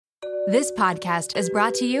This podcast is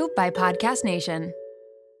brought to you by Podcast Nation.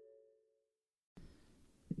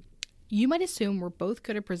 You might assume we're both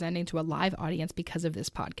good at presenting to a live audience because of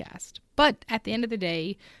this podcast. But at the end of the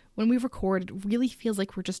day, when we record, it really feels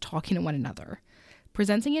like we're just talking to one another.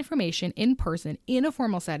 Presenting information in person in a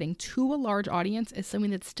formal setting to a large audience is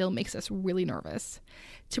something that still makes us really nervous.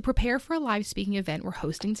 To prepare for a live speaking event we're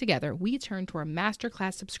hosting together, we turned to our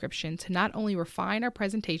masterclass subscription to not only refine our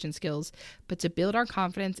presentation skills, but to build our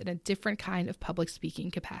confidence in a different kind of public speaking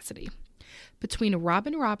capacity. Between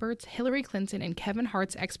Robin Roberts, Hillary Clinton, and Kevin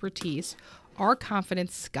Hart's expertise, our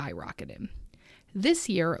confidence skyrocketed. This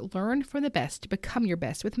year, learn from the best to become your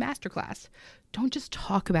best with Masterclass. Don't just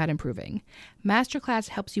talk about improving. Masterclass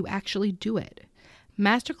helps you actually do it.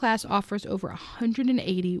 Masterclass offers over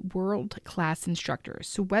 180 world-class instructors,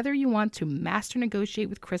 so whether you want to master negotiate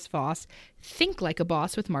with Chris Voss, think like a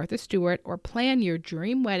boss with Martha Stewart, or plan your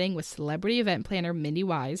dream wedding with celebrity event planner Mindy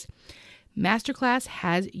Wise, Masterclass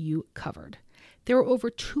has you covered. There are over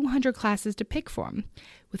 200 classes to pick from,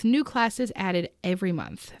 with new classes added every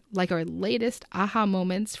month, like our latest aha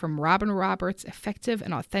moments from Robin Roberts' effective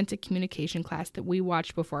and authentic communication class that we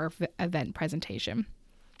watched before our event presentation.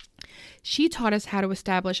 She taught us how to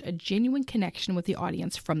establish a genuine connection with the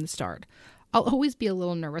audience from the start. I'll always be a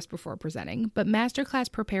little nervous before presenting, but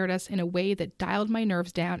Masterclass prepared us in a way that dialed my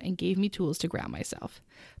nerves down and gave me tools to ground myself.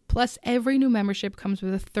 Plus, every new membership comes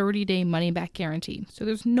with a 30-day money-back guarantee, so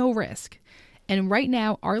there's no risk. And right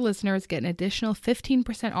now, our listeners get an additional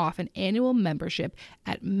 15% off an annual membership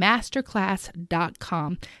at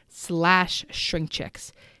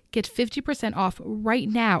masterclass.com/shrinkchicks. Get 50% off right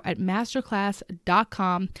now at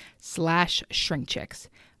masterclass.com/shrinkchicks.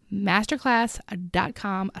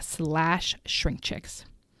 masterclass.com/shrinkchicks.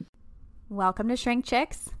 Welcome to Shrink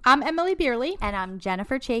Chicks. I'm Emily Beerley. And I'm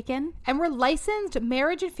Jennifer Chaikin. And we're licensed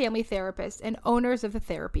marriage and family therapists and owners of the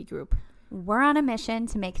therapy group. We're on a mission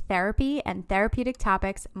to make therapy and therapeutic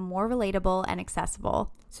topics more relatable and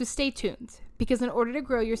accessible. So stay tuned, because in order to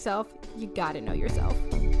grow yourself, you gotta know yourself.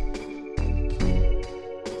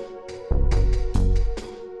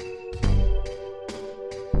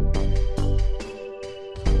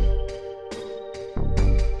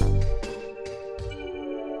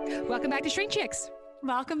 Welcome back to Shrink Chicks.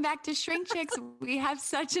 Welcome back to Shrink Chicks. We have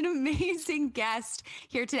such an amazing guest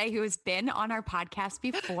here today who has been on our podcast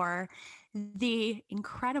before, the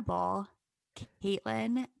incredible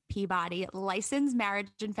Kaitlyn Peabody, licensed marriage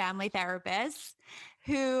and family therapist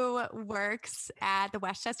who works at the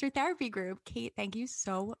Westchester Therapy Group. Kate, thank you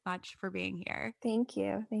so much for being here. Thank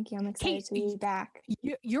you. Thank you. I'm excited Kate, to be back.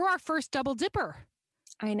 You're our first double dipper.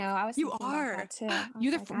 I know. I was You thinking are. about that too.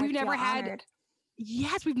 We've never had. Honored.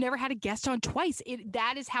 Yes, we've never had a guest on twice.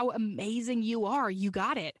 That is how amazing you are. You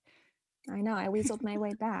got it. I know. I weaseled my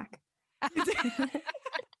way back.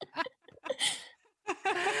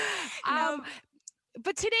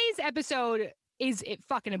 But today's episode is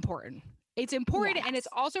fucking important. It's important, yes. And it's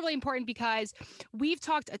also really important because we've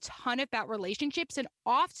talked a ton about relationships, and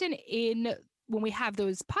often when we have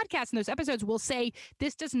those podcasts and those episodes, we'll say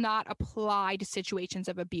this does not apply to situations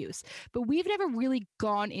of abuse, but we've never really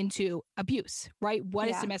gone into abuse, right? What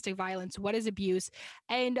is domestic violence? What is abuse?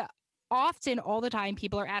 And often, all the time,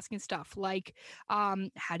 people are asking stuff like, how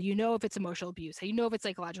do you know if it's emotional abuse? How do you know if it's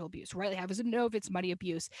psychological abuse, right? How does it know if it's money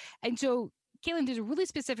abuse? And so, Kaitlyn, there's a really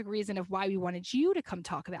specific reason of why we wanted you to come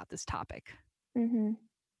talk about this topic. Mm-hmm.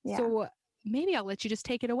 Yeah. So maybe I'll let you just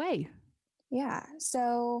take it away. Yeah.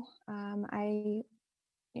 So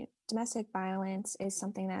domestic violence is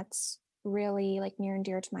something that's really like near and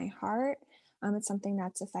dear to my heart. It's something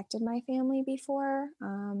that's affected my family before.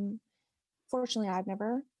 Fortunately, I've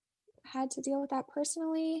never had to deal with that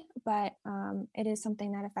personally, but it is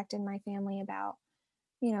something that affected my family about,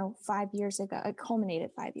 5 years ago. It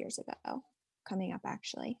culminated 5 years ago, coming up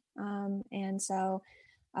actually. And so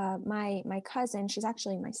my cousin, she's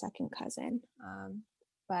actually my second cousin,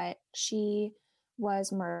 but she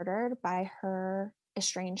was murdered by her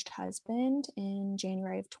estranged husband in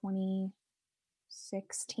January of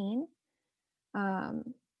 2016.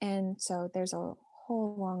 And so there's a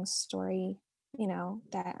whole long story,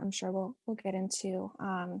 that I'm sure we'll get into.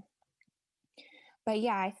 But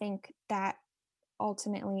yeah, I think that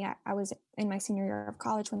ultimately I was in my senior year of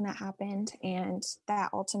college when that happened. And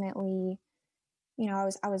that ultimately, I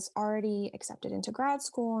was already accepted into grad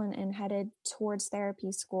school and headed towards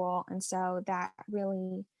therapy school. And so that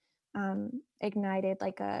really ignited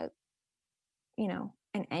like an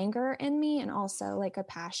anger in me, and also like a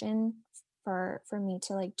passion for me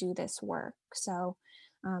to like do this work. So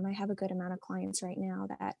I have a good amount of clients right now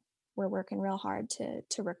that we're working real hard to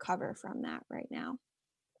recover from that right now.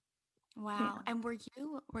 Wow. Yeah. And were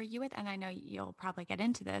you and I know you'll probably get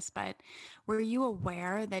into this, but were you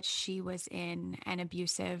aware that she was in an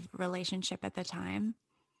abusive relationship at the time?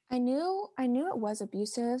 I knew it was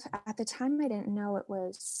abusive. At the time I didn't know it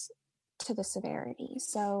was to the severity.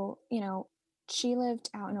 So, she lived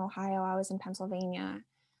out in Ohio, I was in Pennsylvania.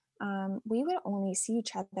 We would only see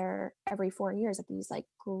each other every 4 years at these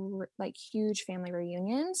like huge family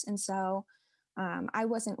reunions. And so I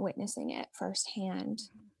wasn't witnessing it firsthand,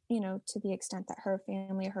 to the extent that her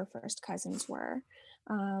family, her first cousins were.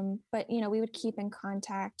 But, we would keep in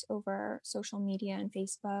contact over social media and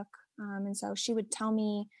Facebook. And so she would tell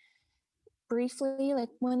me briefly, like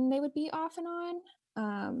when they would be off and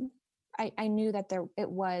on. I knew that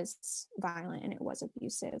it was violent and it was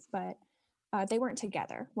abusive, but they weren't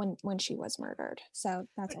together when she was murdered. So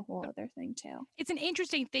that's a whole other thing too. It's an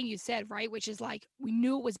interesting thing you said, right? Which is like, we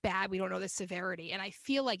knew it was bad. We don't know the severity. And I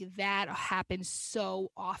feel like that happens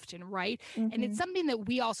so often, right? Mm-hmm. And it's something that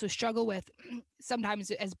we also struggle with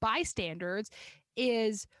sometimes as bystanders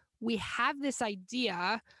is we have this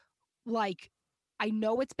idea, like, I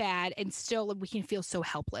know it's bad, and still we can feel so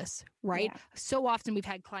helpless, right? Yeah. So often we've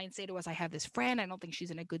had clients say to us, I have this friend, I don't think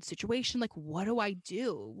she's in a good situation. Like, what do I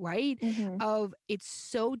do? Right? Mm-hmm. It's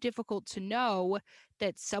so difficult to know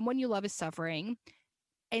that someone you love is suffering.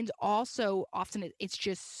 And also often it's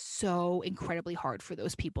just so incredibly hard for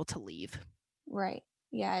those people to leave. Right.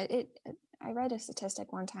 Yeah. I read a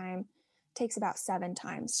statistic one time, it takes about 7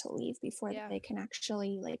 times to leave before they can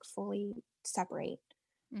actually like fully separate.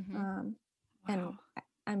 Mm-hmm. And Wow.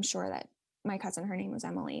 I'm sure that my cousin, her name was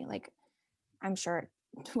Emily, like I'm sure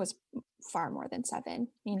it was far more than 7,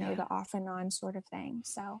 the off and on sort of thing.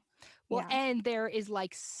 So, well, and there is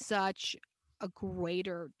like such a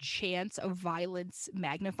greater chance of violence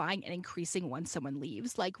magnifying and increasing when someone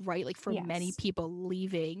leaves. Like, right, like for many people,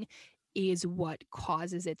 leaving is what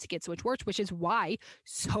causes it to get so much worse, which is why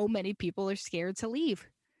so many people are scared to leave.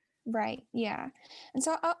 Right. Yeah. And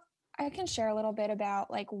so I can share a little bit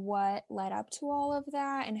about like what led up to all of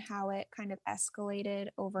that and how it kind of escalated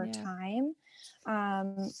over time.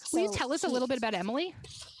 Will you tell us a little bit about Emily?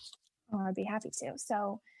 Oh, I'd be happy to.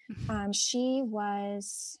 So she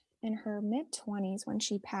was in her mid-20s when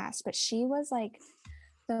she passed, but she was like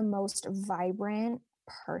the most vibrant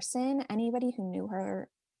person. Anybody who knew her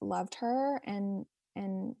loved her, and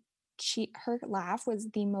her laugh was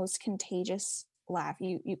the most contagious laugh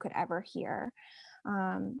you could ever hear.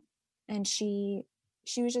 And she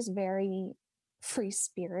was just very free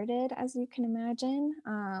spirited, as you can imagine.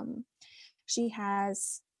 She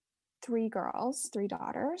has 3 girls, 3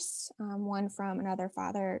 daughters, one from another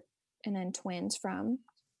father, and then twins from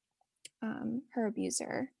her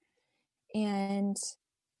abuser. And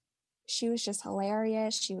she was just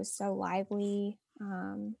hilarious. She was so lively.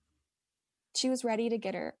 She was ready to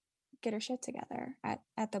get her shit together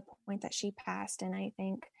at the point that she passed. And I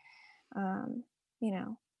think,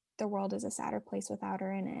 the world is a sadder place without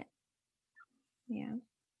her in it. Yeah.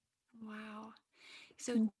 Wow.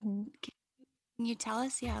 So can you tell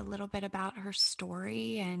us, a little bit about her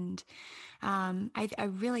story? And I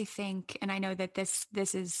really think, and I know that this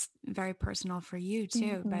is very personal for you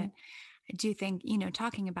too, but I do think,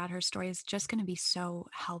 talking about her story is just going to be so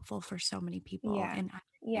helpful for so many people in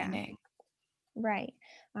understanding. Right.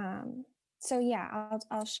 So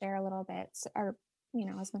I'll share a little bit, or,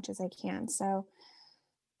 as much as I can. So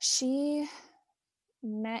she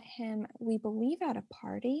met him, we believe, at a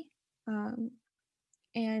party.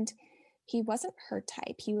 And he wasn't her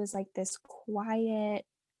type. He was like this quiet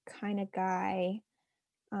kind of guy.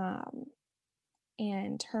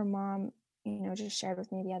 And her mom, just shared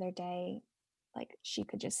with me the other day, like she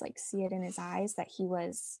could just like see it in his eyes that he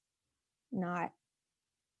was not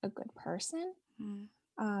a good person.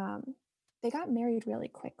 They got married really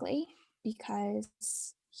quickly because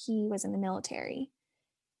he was in the military.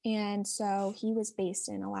 And so he was based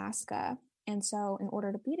in Alaska. And so in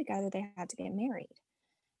order to be together, they had to get married.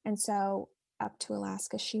 And so up to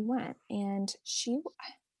Alaska she went. And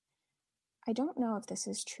I don't know if this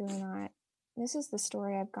is true or not. This is the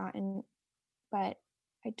story I've gotten, but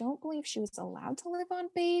I don't believe she was allowed to live on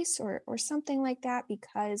base or something like that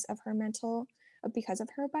because of her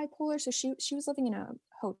bipolar. So she was living in a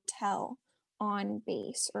hotel on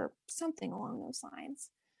base or something along those lines.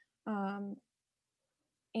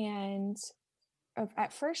 And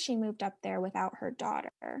at first she moved up there without her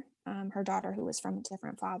daughter who was from a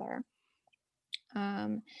different father.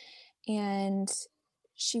 And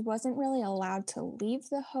she wasn't really allowed to leave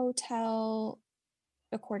the hotel,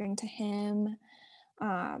 according to him.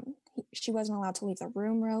 She wasn't allowed to leave the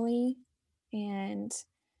room, really. And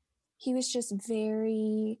he was just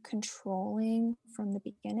very controlling from the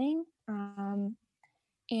beginning.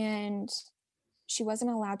 And she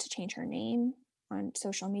wasn't allowed to change her name on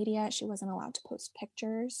social media. She wasn't allowed to post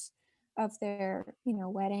pictures of their,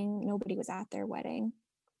 wedding. Nobody was at their wedding,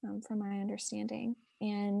 from my understanding.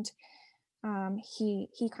 And he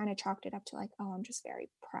kind of chalked it up to like, oh, I'm just very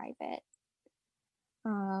private.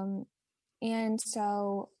 And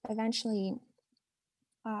so eventually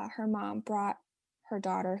her mom brought her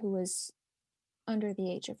daughter, who was under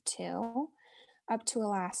the age of 2, up to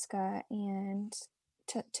Alaska and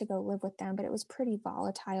to go live with them, but it was pretty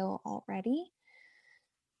volatile already.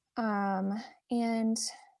 And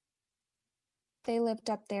they lived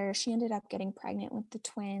up there. She ended up getting pregnant with the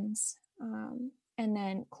twins. And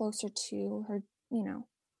then closer to her,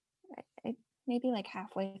 maybe like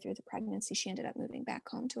halfway through the pregnancy, she ended up moving back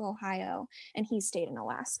home to Ohio, and he stayed in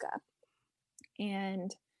Alaska.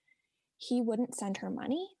 And he wouldn't send her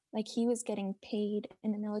money. Like, he was getting paid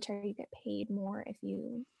in the military. You get paid more if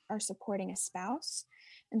you are supporting a spouse.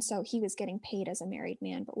 And so he was getting paid as a married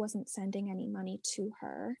man, but wasn't sending any money to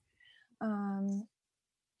her.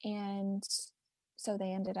 And so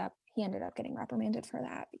he ended up getting reprimanded for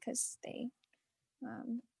that, because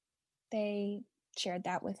they shared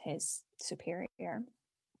that with his superior.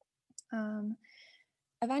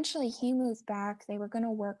 Eventually he moved back. They were going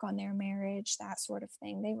to work on their marriage, that sort of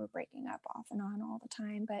thing. They were breaking up off and on all the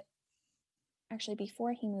time. But actually,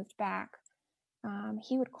 before he moved back,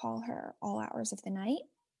 he would call her all hours of the night.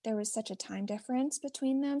 There was such a time difference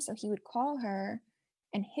between them. So he would call her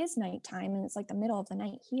in his nighttime, and it's like the middle of the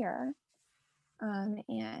night here,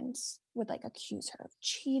 and would like accuse her of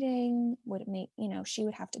cheating, would make, she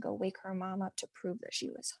would have to go wake her mom up to prove that she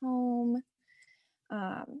was home.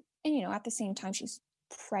 And, at the same time, she's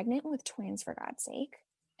pregnant with twins, for God's sake.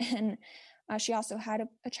 And she also had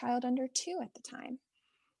a child under 2 at the time,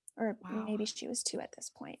 or maybe she was 2 at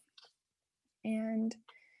this point. And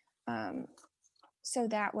so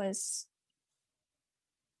that was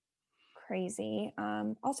crazy.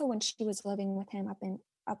 Also, when she was living with him up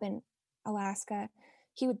in Alaska,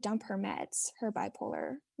 he would dump her meds, her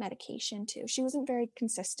bipolar medication too. She wasn't very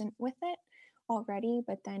consistent with it already,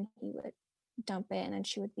 but then he would dump it, and then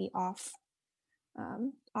she would be off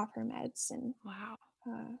her meds. And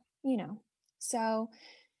so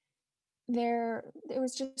there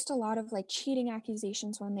was just a lot of like cheating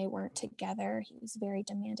accusations when they weren't together. He was very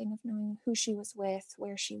demanding of knowing who she was with,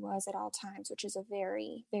 where she was at all times, which is a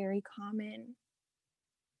very, very common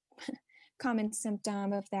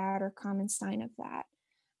symptom of that, or common sign of that.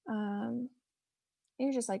 He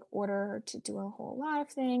would just like order her to do a whole lot of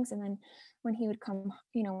things. And then when he would come,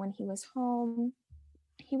 when he was home,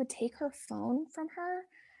 he would take her phone from her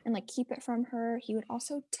and like keep it from her. He would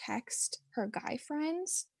also text her guy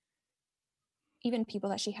friends, even people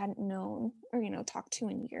that she hadn't known or, talked to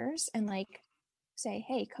in years, and like say,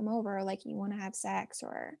 hey, come over, like, you want to have sex,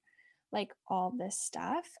 or like all this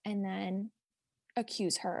stuff. And then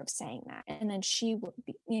accuse her of saying that. And then she would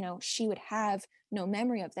be, she would have no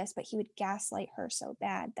memory of this, but he would gaslight her so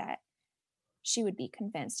bad that she would be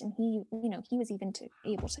convinced. And he was even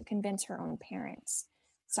able to convince her own parents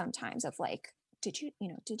sometimes of like, did you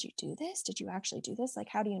do this? Did you actually do this? Like,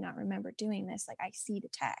 how do you not remember doing this? Like, I see the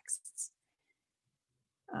texts.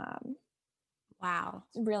 Wow.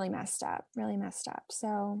 Really messed up.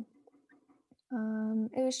 So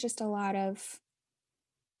it was just a lot of,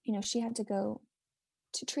 she had to go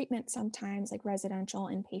to treatment sometimes, like residential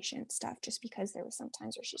inpatient stuff, just because there was some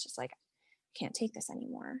times where she's just like, I can't take this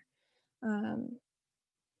anymore.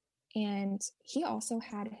 And he also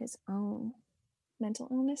had his own mental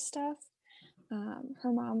illness stuff.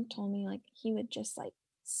 Her mom told me like he would just like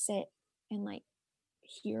sit and like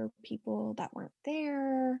hear people that weren't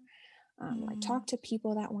there, like talk to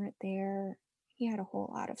people that weren't there. He had a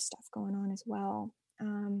whole lot of stuff going on as well.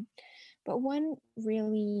 But one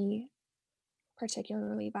really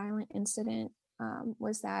particularly violent incident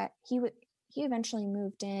was that he eventually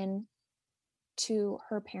moved in to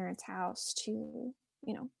her parents' house to,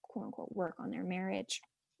 quote unquote, work on their marriage.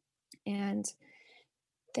 And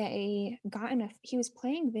he was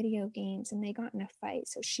playing video games, and they got in a fight.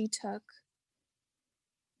 So she took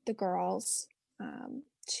the girls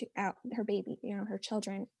her baby, her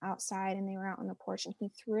children outside, and they were out on the porch, and he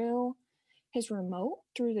threw his remote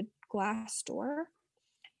through the glass door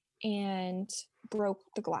and broke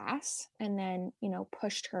the glass, and then,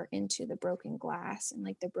 pushed her into the broken glass and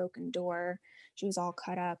like the broken door. She was all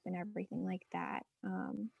cut up and everything like that.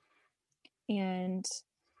 And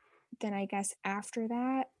then I guess after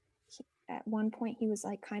that, at one point he was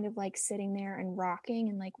like kind of like sitting there and rocking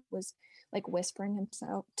and like was like whispering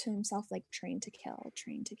to himself like, train to kill,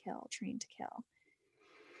 train to kill, train to kill.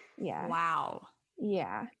 Yeah. Wow.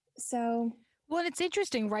 Yeah. So, Well, it's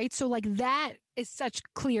interesting, right? So, like, that is such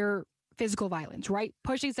clear physical violence, right?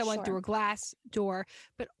 Pushing someone through sure. a glass door,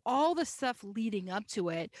 but all the stuff leading up to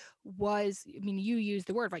it was, I mean, you used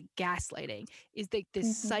the word, like, gaslighting, is like this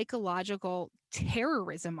Hmm. psychological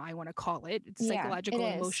terrorism, I want to call it. It's Yeah, it psychological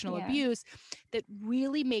is. emotional Yeah. abuse that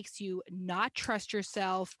really makes you not trust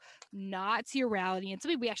yourself, not see your reality. And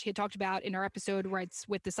something we actually had talked about in our episode where it's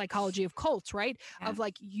with the psychology of cults, right? Yeah. Of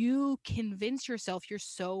like, you convince yourself you're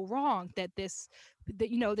so wrong that this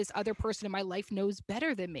other person in my life knows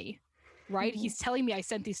better than me, right? Hmm. He's telling me I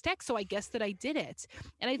sent these texts, so I guess that I did it.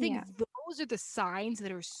 And I think Yeah. those are the signs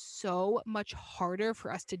that are so much harder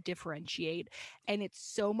for us to differentiate, and it's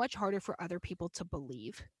so much harder for other people to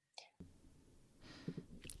believe.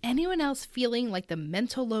 Anyone else feeling like the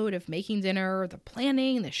mental load of making dinner, the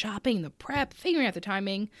planning, the shopping, the prep, figuring out the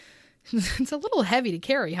timing? It's a little heavy to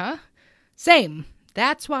carry, huh? Same.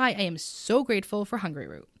 That's why I am so grateful for Hungry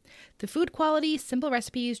Root. The food quality, simple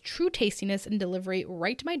recipes, true tastiness, and delivery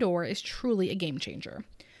right to my door is truly a game changer.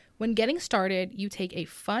 When getting started, you take a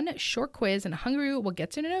fun, short quiz, and Hungry Root will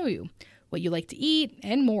get to know you, what you like to eat,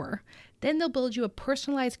 and more. Then they'll build you a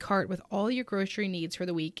personalized cart with all your grocery needs for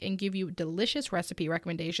the week and give you delicious recipe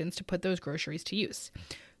recommendations to put those groceries to use.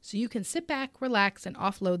 So you can sit back, relax, and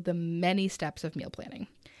offload the many steps of meal planning.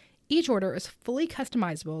 Each order is fully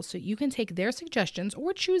customizable, so you can take their suggestions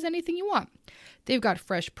or choose anything you want. They've got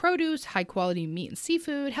fresh produce, high-quality meat and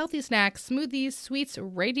seafood, healthy snacks, smoothies, sweets,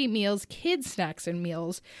 ready meals, kids' snacks and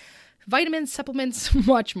meals, vitamins, supplements,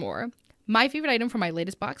 much more. My favorite item from my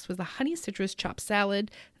latest box was the honey citrus chopped salad,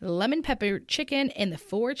 lemon pepper chicken, and the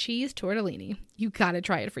 4-cheese tortellini. You gotta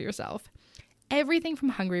try it for yourself. Everything from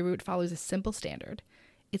Hungry Root follows a simple standard.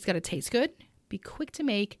 It's gotta taste good, be quick to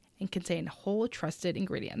make, and contain whole trusted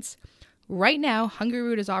ingredients. Right now, Hungry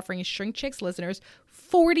Root is offering Shrink Chicks listeners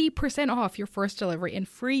 40% off your first delivery and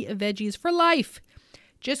free veggies for life.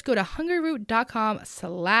 Just go to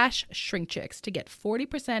hungryroot.com/shrinkchicks to get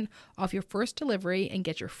 40% off your first delivery and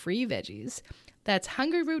get your free veggies. That's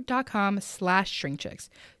hungryroot.com/shrinkchicks.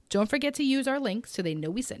 Don't forget to use our link so they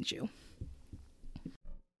know we sent you.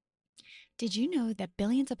 Did you know that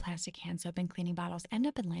billions of plastic hand soap and cleaning bottles end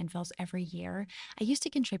up in landfills every year? I used to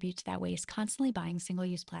contribute to that waste, constantly buying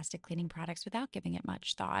single-use plastic cleaning products without giving it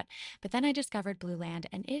much thought. But then I discovered Blue Land,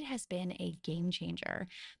 and it has been a game changer.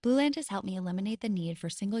 Blue Land has helped me eliminate the need for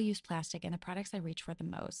single-use plastic in the products I reach for the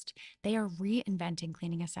most. They are reinventing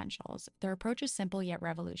cleaning essentials. Their approach is simple yet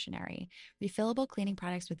revolutionary. Refillable cleaning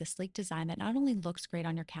products with a sleek design that not only looks great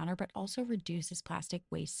on your counter, but also reduces plastic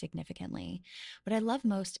waste significantly. What I love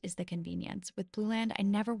most is the convenience. With Blue Land, I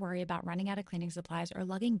never worry about running out of cleaning supplies or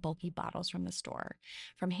lugging bulky bottles from the store.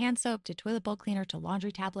 From hand soap to toilet bowl cleaner to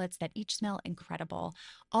laundry tablets that each smell incredible,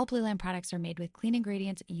 all Blue Land products are made with clean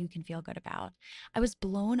ingredients you can feel good about. I was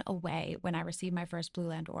blown away when I received my first Blue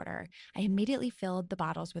Land order. I immediately filled the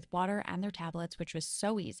bottles with water and their tablets, which was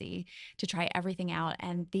so easy to try everything out.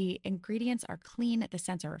 And the ingredients are clean, the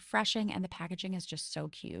scents are refreshing, and the packaging is just so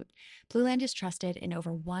cute. Blue Land is trusted in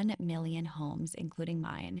over 1 million homes, including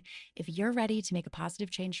mine. If you're ready to make a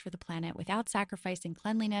positive change for the planet without sacrificing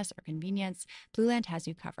cleanliness or convenience, Blue Land has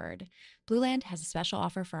you covered. Blue Land has a special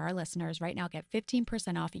offer for our listeners. Right now, get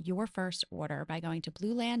 15% off your first order by going to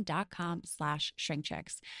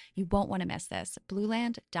blueland.com/shrinkchicks. You won't want to miss this.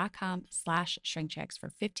 blueland.com/shrinkchicks for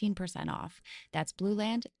 15% off. That's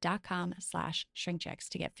blueland.com/shrinkchicks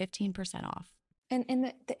to get 15% off. And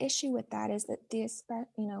the issue with that is that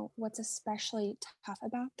what's especially tough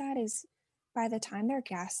about that is by the time they're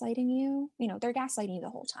gaslighting you, they're gaslighting you the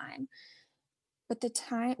whole time. But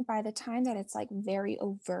by the time that it's like very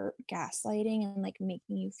overt gaslighting and like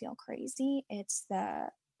making you feel crazy, it's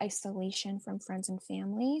the isolation from friends and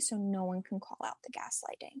family. So no one can call out the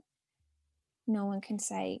gaslighting. No one can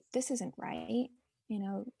say, this isn't right.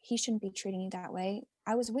 He shouldn't be treating you that way.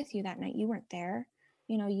 I was with you that night. You weren't there.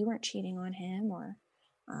 You weren't cheating on him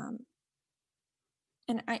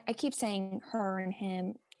and I keep saying her and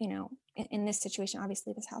him, in this situation,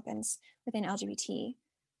 obviously this happens within LGBT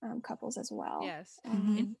couples as well. Yes,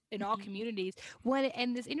 in all communities.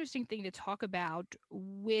 And this interesting thing to talk about,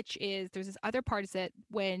 which is there's this other part is that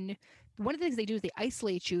when one of the things they do is they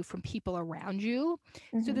isolate you from people around you.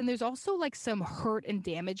 So then there's also like some hurt and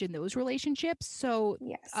damage in those relationships. So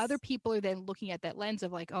Yes. other people are then looking at that lens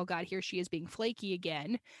of like, oh God, here she is being flaky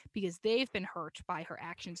again because they've been hurt by her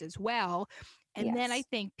actions as well. And then I Yes.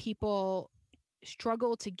 think people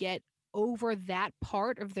struggle to get over that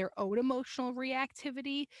part of their own emotional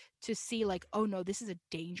reactivity to see like, oh no, this is a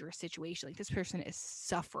dangerous situation. Like this person is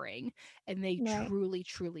suffering and they Right. truly,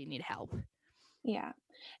 truly need help. Yeah.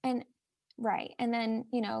 And right. And then,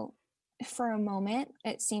 for a moment,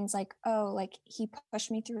 it seems like, oh, like he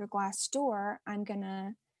pushed me through a glass door. I'm going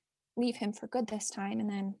to leave him for good this time. And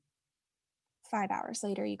then 5 hours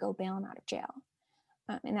later, you go bail him out of jail.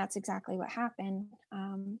 And that's exactly what happened.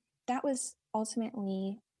 That was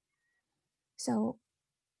ultimately, so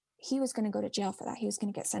he was going to go to jail for that. He was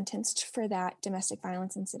going to get sentenced for that domestic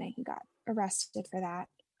violence incident. He got arrested for that.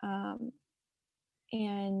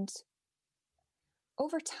 And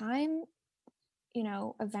over time, you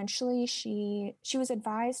know, eventually she was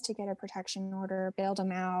advised to get a protection order, bailed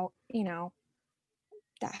him out. You know,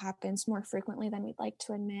 that happens more frequently than we'd like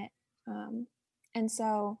to admit. And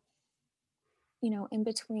so, you know, in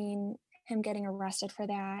between him getting arrested for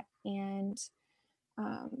that and,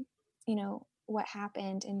 you know, what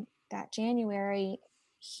happened in that January,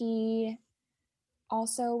 he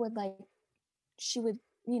also would she would,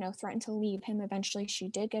 you know, threaten to leave him. Eventually she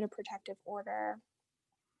did get a protective order.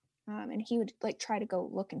 And he would try to go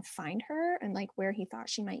look and find her and where he thought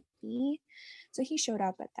she might be. So he showed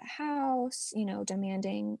up at the house, you know,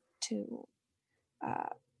 demanding to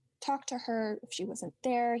talk to her. If she wasn't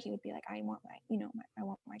there, he would be like, I want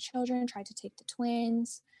my children, tried to take the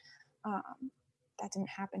twins. That didn't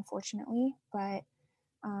happen, fortunately, but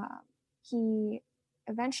he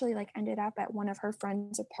eventually ended up at one of her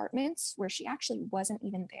friend's apartments where she actually wasn't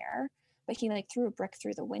even there, but he threw a brick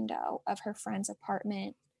through the window of her friend's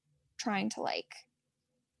apartment trying to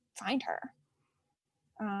find her.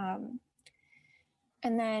 And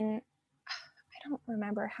then I don't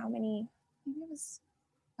remember how many, maybe it was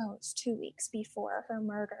 2 weeks before her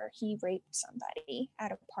murder, he raped somebody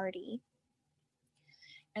at a party.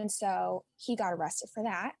 And so he got arrested for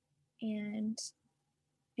that. And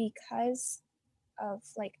because of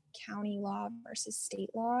county law versus state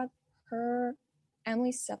law,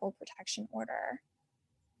 Emily's civil protection order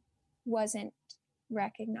wasn't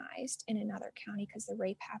recognized in another county because the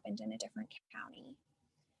rape happened in a different county.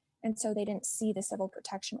 And so they didn't see the civil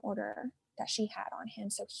protection order that she had on him.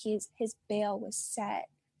 So his bail was set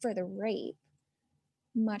for the rape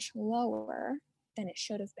much lower than it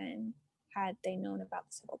should have been had they known about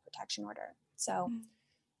the civil protection order. So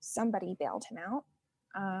somebody bailed him out.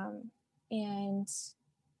 And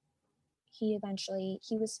he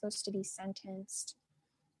was supposed to be sentenced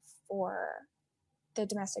for the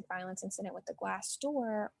domestic violence incident with the glass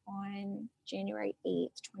door on January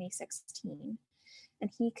 8th, 2016. And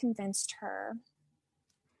he convinced her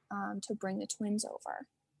to bring the twins over.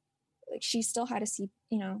 She still had a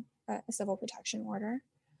civil protection order.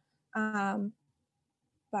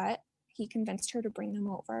 But he convinced her to bring them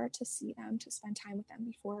over to see them, to spend time with them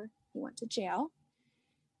before he went to jail.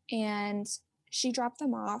 And she dropped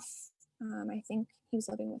them off. I think he was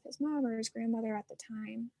living with his mom or his grandmother at the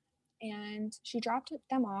time. And she dropped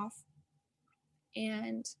them off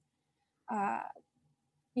and,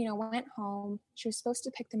 went home. She was supposed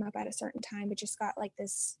to pick them up at a certain time, but just got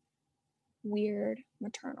this weird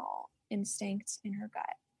maternal instinct in her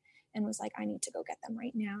gut and was like, I need to go get them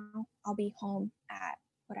right now. I'll be home at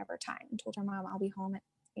whatever time, and told her mom, I'll be home at,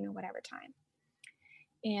 whatever time.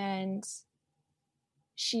 And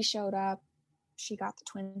she showed up. She got the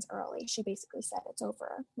twins early. She basically said, it's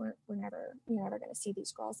over. You're never going to see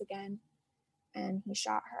these girls again. And he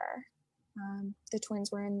shot her. The twins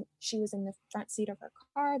she was in the front seat of her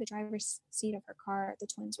car, the driver's seat of her car. The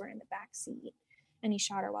twins were in the back seat. And he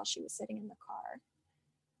shot her while she was sitting in the car.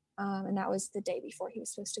 And that was the day before he was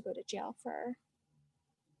supposed to go to jail for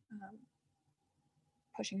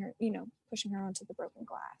pushing her onto the broken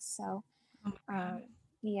glass. So,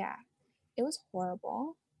 yeah, it was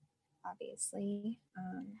horrible, obviously.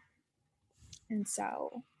 And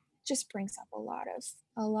so just brings up a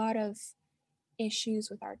lot of issues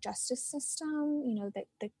with our justice system,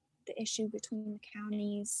 the issue between the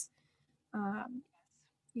counties,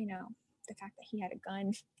 the fact that he had a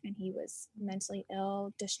gun and he was mentally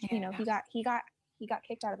ill, he got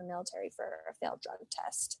kicked out of the military for a failed drug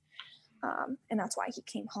test. And that's why he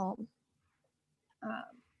came home.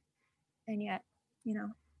 And yet,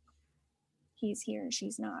 he's here and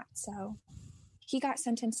she's not. So he got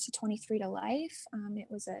sentenced to 23 to life. It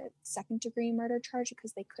was a second-degree murder charge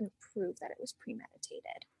because they couldn't prove that it was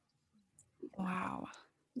premeditated. Wow.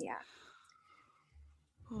 Yeah.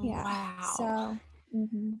 Yeah. Wow. So,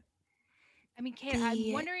 I mean, Kate,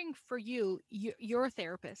 I'm wondering for you're a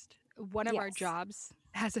therapist. One of our jobs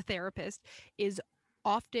as a therapist is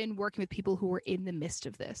often working with people who are in the midst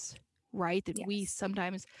of this, right? That we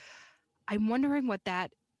sometimes, I'm wondering what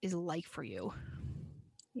that is like for you.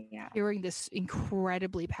 Yeah. Hearing this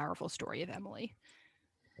incredibly powerful story of Emily.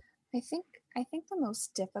 I think the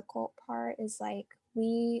most difficult part is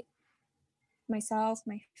myself,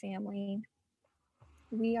 my family,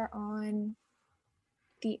 we are on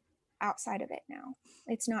the outside of it now.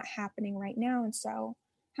 It's not happening right now. And so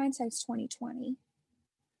hindsight's 2020.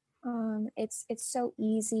 It's so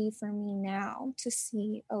easy for me now to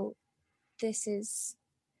see, oh, this is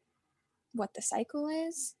what the cycle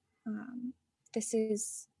is. This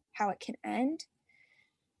is how it can end.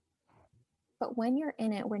 But when you're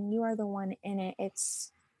in it, when you are the one in it,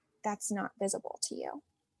 that's not visible to you.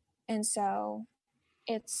 And so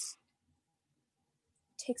it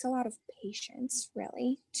takes a lot of patience,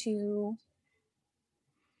 really, to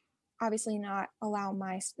obviously not allow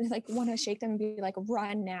want to shake them and be like,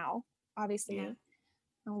 run now. Obviously, yeah.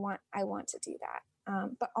 I want to do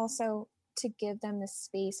that. But also to give them the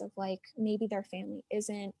space of like, maybe their family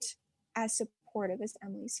isn't as supportive as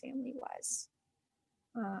Emily's family was.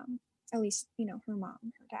 At least, her mom,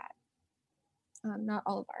 her dad. Not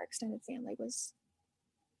all of our extended family was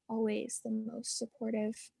always the most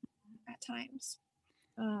supportive at times.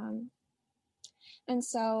 And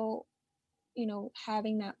so,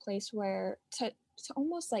 having that place where to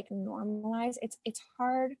almost like normalize, it's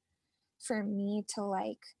hard for me to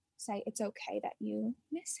like say, it's okay that you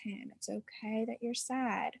miss him. It's okay that you're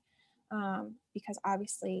sad. Because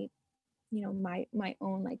obviously, my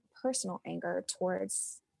own like personal anger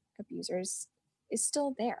towards abusers is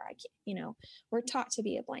still there. I can't, we're taught to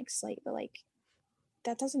be a blank slate, but like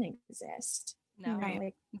that doesn't exist. No, right.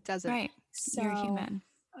 Like, it doesn't. Right. So, you're human.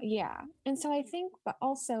 Yeah. And so I think, but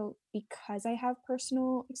also because I have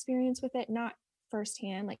personal experience with it, not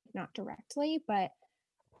firsthand, like not directly, but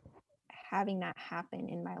having that happen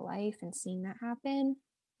in my life and seeing that happen,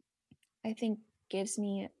 I think gives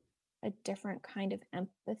me a different kind of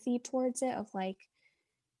empathy towards it, of like,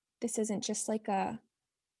 this isn't just like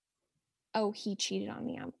oh, he cheated on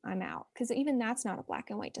me, I'm out. Because even that's not a black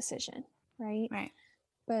and white decision, right? Right.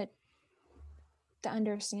 But the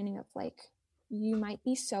understanding of like, you might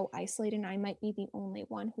be so isolated and I might be the only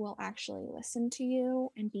one who will actually listen to you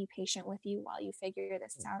and be patient with you while you figure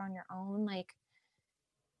this out on your own. Like,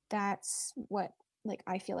 that's what like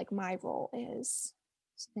I feel like my role is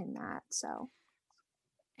in that. So,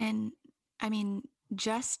 and I mean,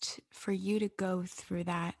 just for you to go through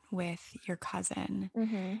that with your cousin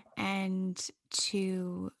mm-hmm. and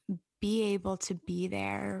to be able to be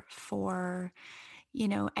there for,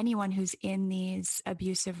 anyone who's in these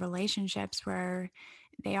abusive relationships where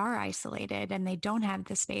they are isolated and they don't have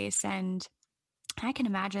the space. And I can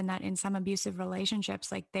imagine that in some abusive relationships,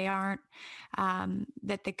 like they aren't,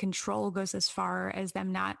 that the control goes as far as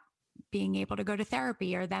them not being able to go to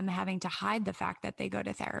therapy or them having to hide the fact that they go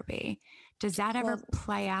to therapy. Does that ever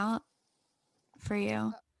play out for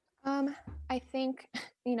you? I think,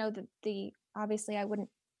 the obviously I wouldn't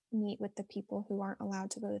meet with the people who aren't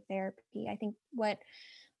allowed to go to therapy. I think what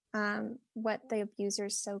the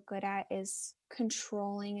abuser's so good at is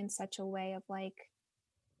controlling in such a way of like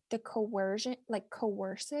the coercive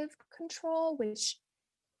control, which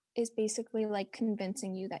is basically like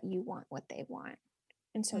convincing you that you want what they want.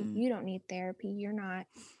 And so you don't need therapy. You're not,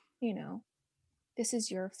 this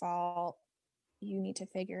is your fault. You need to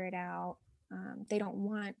figure it out. They don't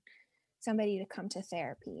want somebody to come to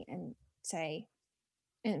therapy and say,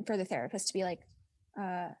 and for the therapist to be like,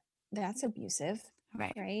 that's abusive.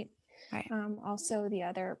 Right. Also the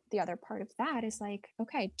other part of that is like,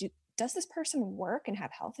 okay, does this person work and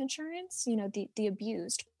have health insurance? The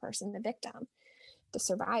abused person, the victim, the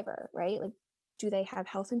survivor, right? Like, do they have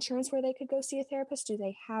health insurance where they could go see a therapist? Do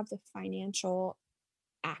they have the financial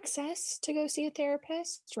access to go see a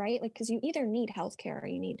therapist, right? Like, because you either need healthcare or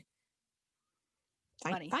you need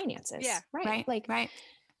finances. Yeah. Right. Like, right.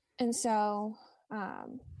 And so,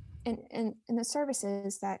 and the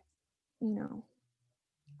services that,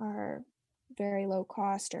 are very low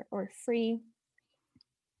cost or free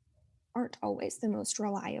aren't always the most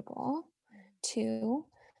reliable too.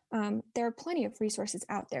 There are plenty of resources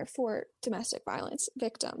out there for domestic violence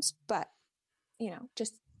victims, but,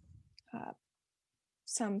 just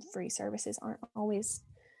some free services aren't always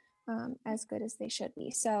as good as they should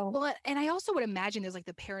be. So, well, and I also would imagine there's like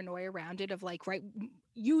the paranoia around it of like, right,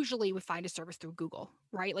 usually we find a service through Google,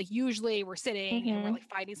 right? Like usually we're sitting and we're like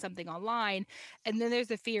finding something online. And then there's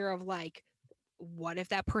the fear of like, what if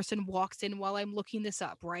that person walks in while I'm looking this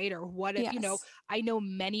up, right? Or what if, I know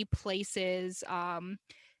many places,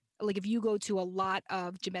 like if you go to a lot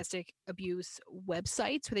of domestic abuse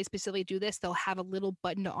websites where they specifically do this, they'll have a little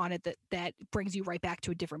button on it that brings you right back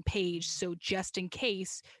to a different page. So just in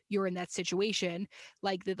case you're in that situation,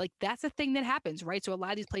 that's a thing that happens, right? So a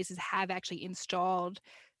lot of these places have actually installed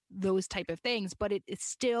those type of things, but it's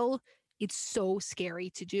still it's so scary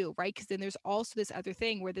to do, right? Because then there's also this other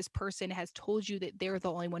thing where this person has told you that they're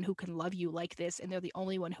the only one who can love you like this, and they're the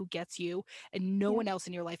only one who gets you, and no one else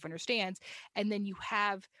in your life understands. And then you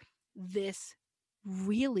have this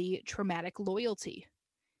really traumatic loyalty,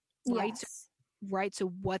 right? Yes. Right. So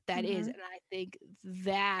what that is, and I think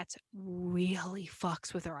that really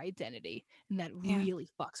fucks with our identity, and that really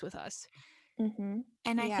fucks with us. And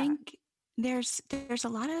I think there's a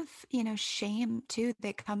lot of, shame too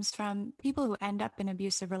that comes from people who end up in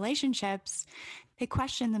abusive relationships. They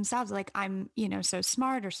question themselves, like, I'm, so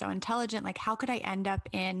smart or so intelligent. Like, how could I end up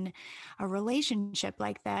in a relationship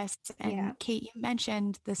like this? And Kate, you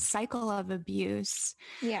mentioned the cycle of abuse,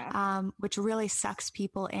 which really sucks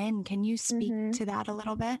people in. Can you speak to that a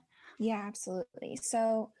little bit? Yeah, absolutely.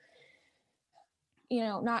 So,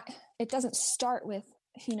 it doesn't start with,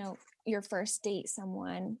 your first date,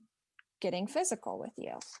 someone getting physical with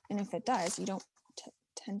you. And if it does, you don't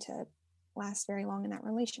tend to last very long in that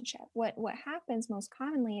relationship. What happens most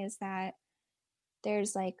commonly is that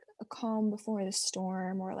there's like a calm before the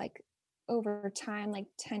storm, or like over time, like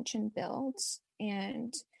tension builds,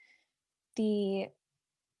 and the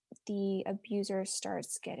abuser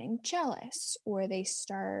starts getting jealous, or they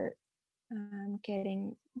start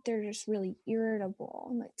they're just really irritable,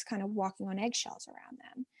 and it's kind of walking on eggshells around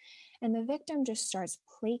them. And the victim just starts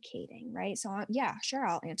placating, right? So yeah, sure,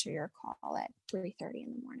 I'll answer your call at 3:30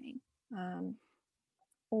 in the morning.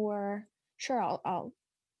 Or sure, I'll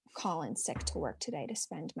call in sick to work today to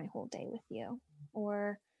spend my whole day with you.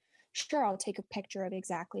 Or sure, I'll take a picture of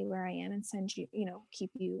exactly where I am and send you,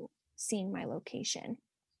 keep you seeing my location.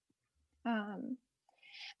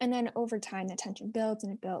 And then over time, the tension builds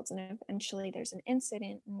and it builds, and eventually there's an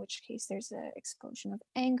incident, in which case there's an explosion of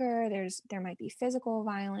anger. There might be physical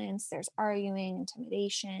violence. There's arguing,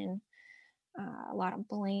 intimidation, a lot of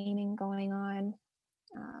blaming going on.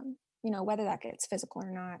 Whether that gets physical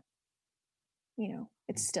or not,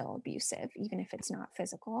 it's still abusive, even if it's not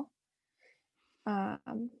physical.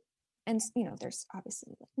 And there's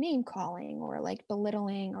obviously like name calling, or like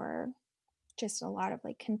belittling, or just a lot of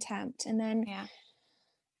like contempt. And then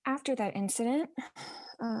after that incident,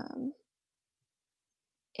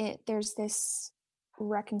 there's this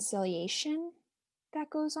reconciliation that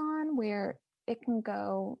goes on, where it can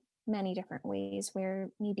go many different ways, where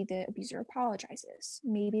maybe the abuser apologizes,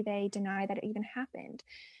 maybe they deny that it even happened,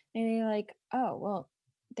 and they're like, oh well,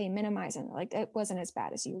 they minimize it, like, it wasn't as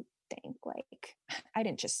bad as you think, like, I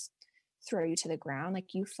didn't just throw you to the ground,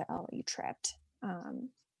 like, you fell, you tripped.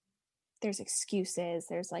 There's excuses,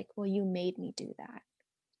 there's like, well, you made me do that,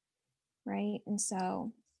 right? And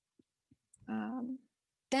so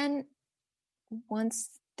then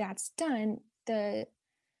once that's done,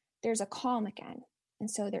 there's a calm again, and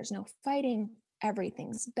so there's no fighting,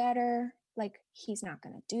 everything's better, like, he's not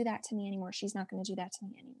going to do that to me anymore, she's not going to do that to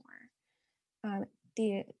me anymore.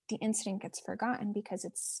 The incident gets forgotten because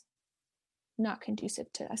it's not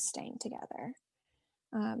conducive to us staying together.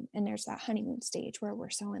 And there's that honeymoon stage where we're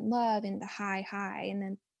so in love, and the high, and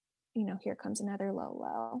then, here comes another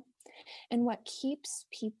low. And what keeps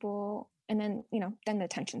people, and then, then the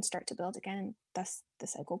tensions start to build again, and thus the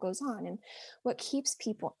cycle goes on. And what keeps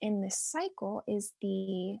people in this cycle is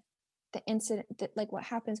the incident, that, like, what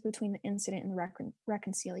happens between the incident and the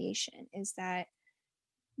reconciliation is that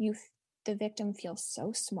the victim feels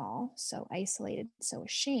so small, so isolated, so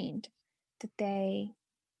ashamed, that they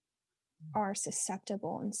are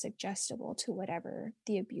susceptible and suggestible to whatever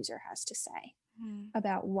the abuser has to say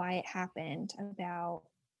about why it happened, about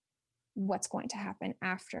what's going to happen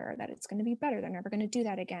after, that it's going to be better, they're never going to do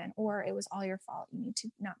that again, or it was all your fault, you need to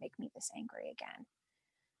not make me this angry again.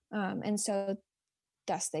 And so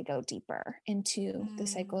thus they go deeper into the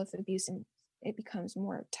cycle of abuse, and it becomes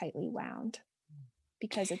more tightly wound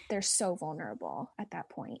because they're so vulnerable at that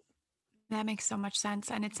point. That makes so much sense.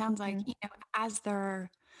 And it sounds like, as they're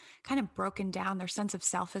kind of broken down, their sense of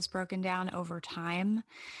self is broken down over time.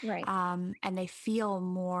 Right. And they feel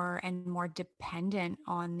more and more dependent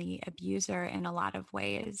on the abuser in a lot of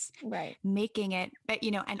ways. Right. Making it, but,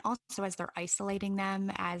 and also as they're isolating them,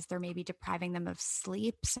 as they're maybe depriving them of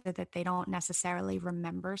sleep so that they don't necessarily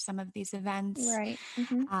remember some of these events. Right.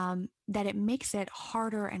 That it makes it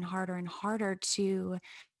harder and harder and harder to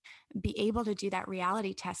be able to do that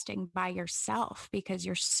reality testing by yourself, because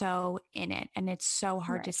you're so in it and it's so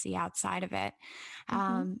hard to see outside of it.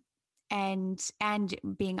 And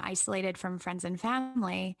being isolated from friends and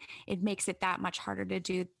family, it makes it that much harder to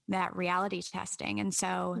do that reality testing. And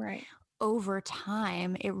so over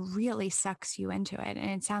time, it really sucks you into it.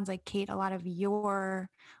 And it sounds like, Kate, a lot of your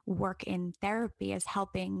work in therapy is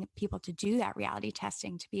helping people to do that reality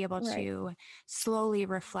testing, to be able Right. to slowly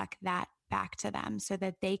reflect that back to them so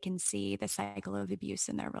that they can see the cycle of abuse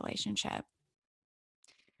in their relationship.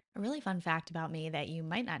 A really fun fact about me that you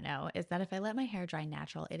might not know is that if I let my hair dry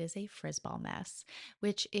natural, it is a frizz-ball mess,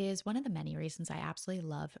 which is one of the many reasons I absolutely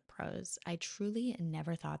love Prose. I truly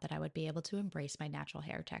never thought that I would be able to embrace my natural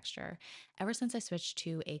hair texture. Ever since I switched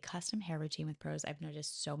to a custom hair routine with Prose, I've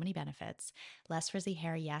noticed so many benefits. Less frizzy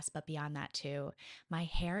hair, yes, but beyond that too. My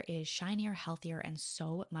hair is shinier, healthier, and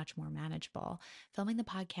so much more manageable. Filming the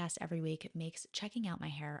podcast every week makes checking out my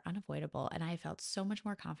hair unavoidable, and I have felt so much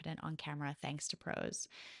more confident on camera thanks to Prose.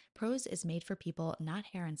 Prose is made for people, not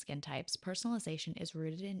hair and skin types. Personalization is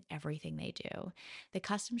rooted in everything they do. The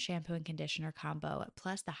custom shampoo and conditioner combo,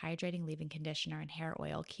 plus the hydrating leave-in conditioner and hair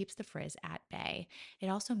oil, keeps the frizz at bay. It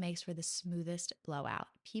also makes for the smoothest blowout.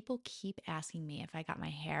 People keep asking me if I got my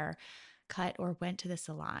hair cut or went to the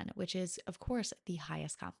salon, which is, of course, the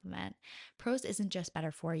highest compliment. Prose isn't just better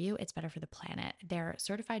for you, it's better for the planet. They're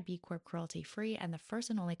certified B Corp cruelty free and the first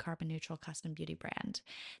and only carbon neutral custom beauty brand.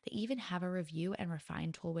 They even have a review and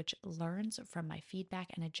refine tool which learns from my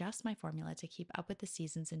feedback and adjusts my formula to keep up with the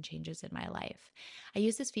seasons and changes in my life. I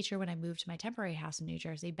used this feature when I moved to my temporary house in New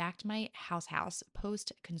Jersey back to my house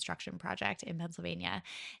post-construction project in Pennsylvania.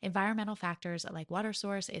 Environmental factors like water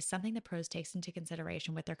source is something that Prose takes into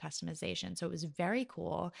consideration with their customization. So it was very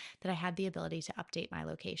cool that I had the ability to update my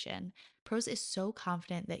location. Prose is so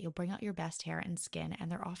confident that you'll bring out your best hair and skin,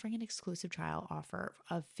 and they're offering an exclusive trial offer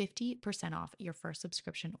of 50% off your first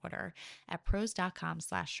subscription order at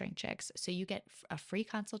prose.com/shrinkchicks. So you get a free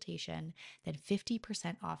consultation, then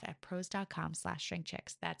 50% off at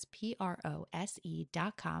prose.com/shrinkchicks. That's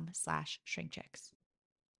prose.com/shrinkchicks.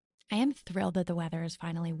 I am thrilled that the weather is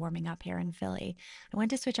finally warming up here in Philly. I went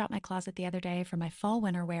to switch out my closet the other day from my fall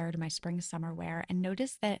winter wear to my spring summer wear and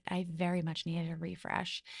noticed that I very much needed a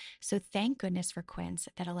refresh. So thank goodness for Quince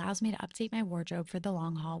that allows me to update my wardrobe for the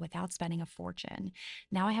long haul without spending a fortune.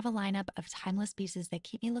 Now I have a lineup of timeless pieces that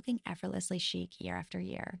keep me looking effortlessly chic year after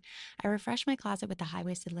year. I refresh my closet with the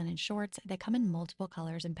high-waisted linen shorts that come in multiple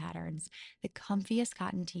colors and patterns, the comfiest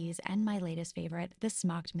cotton tees, and my latest favorite, the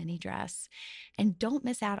smocked mini dress. And don't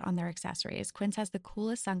miss out on their accessories. Quince has the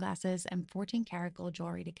coolest sunglasses and 14-karat gold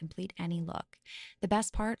jewelry to complete any look. The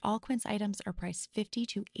best part, all Quince items are priced 50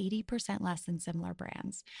 to 80% less than similar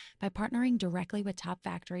brands. By partnering directly with top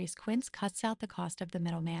factories, Quince cuts out the cost of the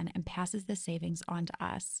middleman and passes the savings on to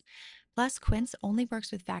us. Plus, Quince only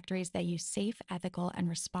works with factories that use safe, ethical, and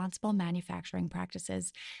responsible manufacturing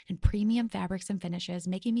practices and premium fabrics and finishes,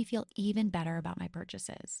 making me feel even better about my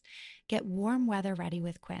purchases. Get warm weather ready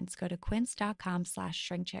with Quince. Go to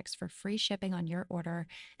quince.com/shrinkchicks for free shipping on your order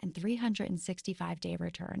and 365-day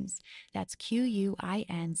returns. That's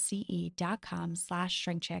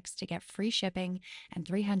QUINCE.com/shrinkchicks to get free shipping and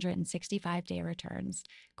 365-day returns.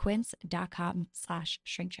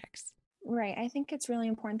 Quince.com/shrinkchicks. Right. I think it's really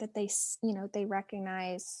important that they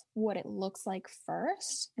recognize what it looks like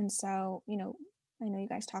first. And so, I know you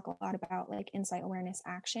guys talk a lot about like insight, awareness,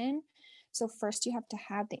 action. So first you have to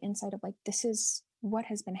have the insight of like, this is what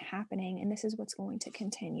has been happening and this is what's going to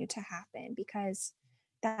continue to happen, because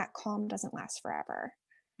that calm doesn't last forever.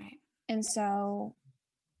 Right. And so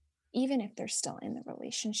even if they're still in the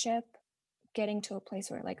relationship, getting to a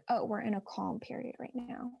place where like, oh, we're in a calm period right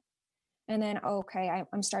now. And then, okay,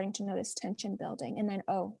 I'm starting to notice tension building. And then,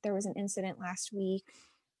 there was an incident last week,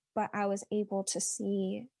 but I was able to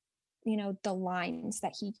see, the lines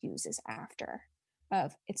that he uses after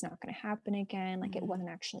of it's not going to happen again. Like it wasn't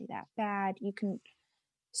actually that bad. You can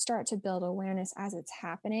start to build awareness as it's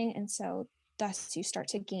happening. And so thus you start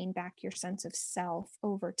to gain back your sense of self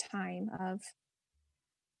over time of,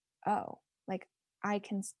 like I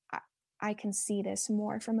can see this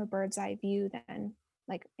more from a bird's eye view than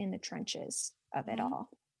like in the trenches of it all.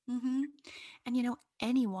 Mm-hmm. And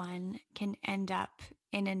anyone can end up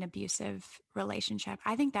in an abusive relationship.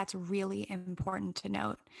 I think that's really important to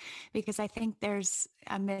note, because I think there's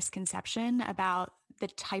a misconception about the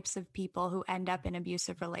types of people who end up in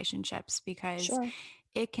abusive relationships, because Sure.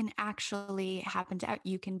 it can actually happen to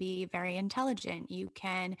you. Can be very intelligent. You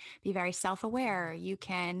can be very self-aware. You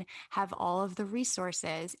can have all of the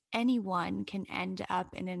resources. Anyone can end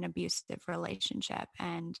up in an abusive relationship.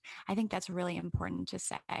 And I think that's really important to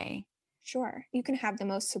say. Sure. You can have the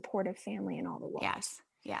most supportive family in all the world. Yes.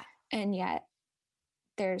 Yeah. And yet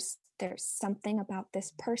there's something about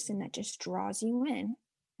this person that just draws you in,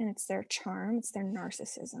 and it's their charm, it's their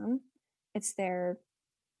narcissism, it's their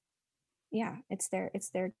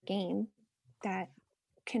game that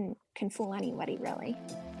can fool anybody, really.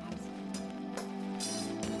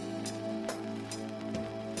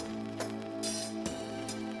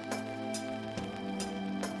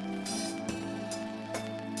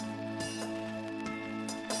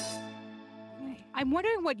 I'm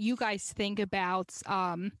wondering what you guys think about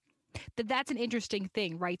that's an interesting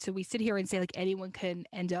thing, right? So we sit here and say like anyone can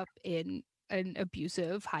end up in an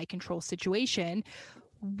abusive, high control situation.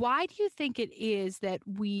 Why do you think it is that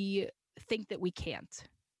we think that we can't?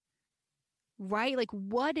 Right? Like,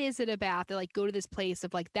 what is it about that, like, go to this place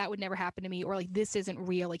of like, that would never happen to me, or like, this isn't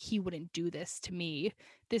real, like, he wouldn't do this to me,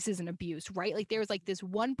 this isn't abuse, right? Like, there's like this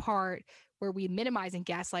one part where we minimize and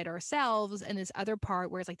gaslight ourselves, and this other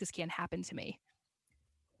part where it's like, this can't happen to me.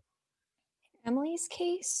 Emily's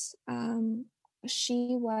case,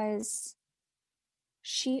 she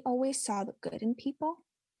always saw the good in people.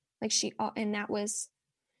 Like and that was,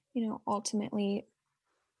 ultimately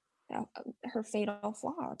her fatal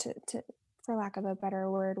flaw, to for lack of a better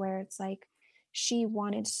word, where it's like she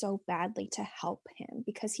wanted so badly to help him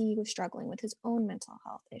because he was struggling with his own mental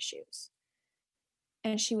health issues.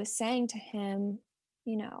 And she was saying to him,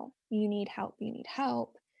 you need help, you need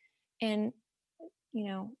help. And,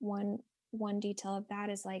 one detail of that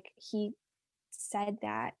is like, he said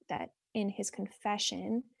that in his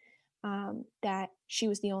confession, that she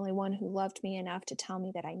was the only one who loved me enough to tell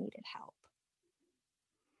me that I needed help.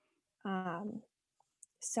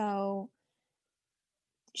 So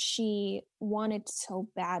she wanted so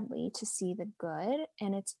badly to see the good.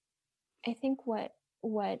 And I think what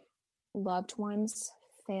loved ones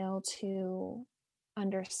fail to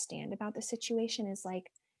understand about the situation is like,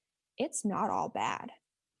 it's not all bad,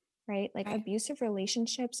 right? Like Right. Abusive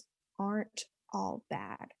relationships aren't all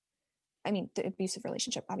bad. I mean, the abusive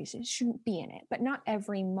relationship obviously shouldn't be in it, but not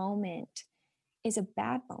every moment is a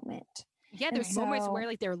bad moment. Yeah, there's moments where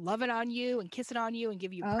like they're loving on you and kissing on you and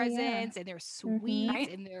give you presents, and they're sweet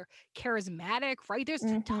and they're charismatic, right? There's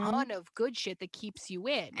a ton of good shit that keeps you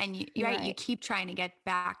in. And you keep trying to get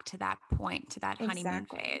back to that point, to that honeymoon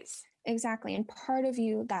phase. Exactly. And part of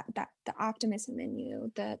you, that the optimism in you,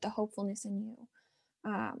 the hopefulness in you,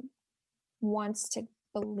 wants to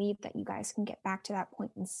believe that you guys can get back to that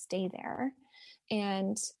point and stay there,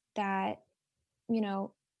 and that,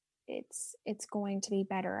 it's going to be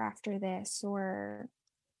better after this, or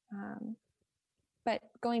but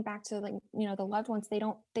going back to like, the loved ones,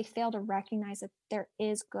 they fail to recognize that there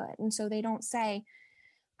is good. And so they don't say,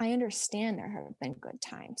 I understand there have been good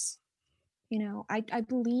times. I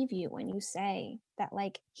believe you when you say that,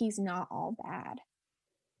 like, he's not all bad,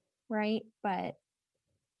 right? But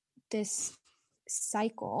this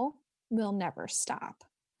cycle will never stop.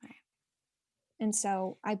 Right. And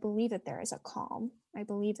so I believe that there is a calm. I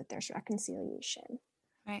believe that there's reconciliation.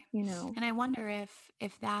 Right. And I wonder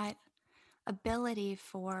if that ability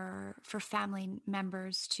for family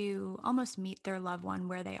members to almost meet their loved one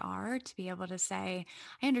where they are, to be able to say,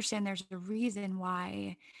 I understand there's a reason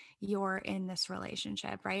why you're in this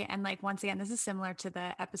relationship, right? And like, once again, this is similar to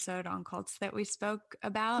the episode on cults that we spoke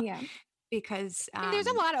about, because there's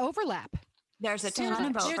a lot of overlap. There's a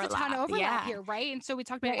ton of overlap here, right? And so we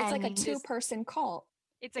talked about it's like a 2-person cult.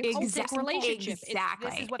 It's a cultic relationship.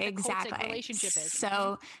 Exactly. This is what the cultic relationship is.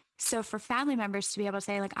 So for family members to be able to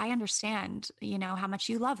say, like, I understand, how much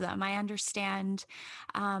you love them. I understand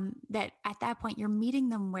that at that point you're meeting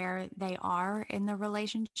them where they are in the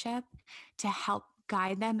relationship to help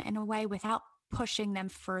guide them in a way without pushing them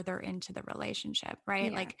further into the relationship,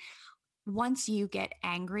 right? Like, once you get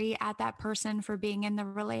angry at that person for being in the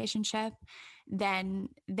relationship, then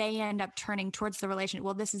they end up turning towards the relationship.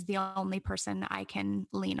 Well, this is the only person I can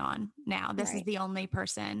lean on now. This is the only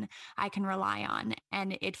person I can rely on.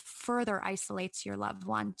 And it further isolates your loved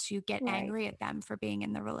one to get angry at them for being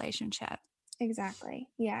in the relationship. Exactly.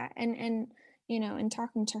 Yeah. And in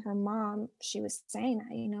talking to her mom, she was saying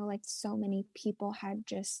that, like, so many people had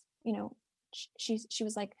just, she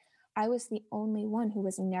was like, I was the only one who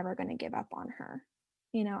was never going to give up on her.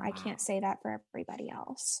 I can't say that for everybody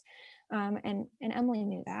else. And Emily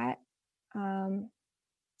knew that.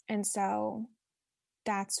 And so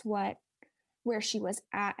that's where she was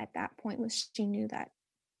at that point, was she knew that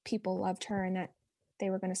people loved her and that they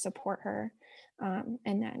were going to support her. And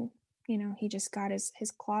then, he just got his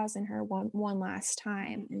claws in her one last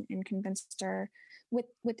time and convinced her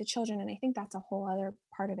with the children. And I think that's a whole other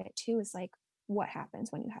part of it too, is like, what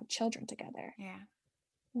happens when you have children together?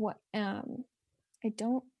 I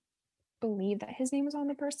don't believe that his name was on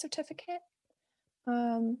the birth certificate.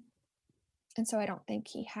 And so I don't think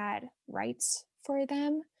he had rights for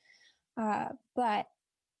them. But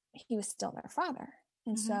he was still their father.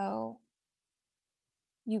 And so,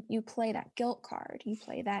 you play that guilt card, you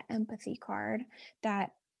play that empathy card,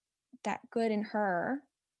 that good in her,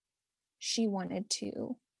 she wanted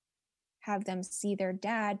to have them see their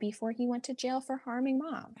dad before he went to jail for harming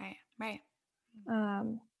mom. Right.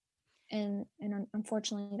 And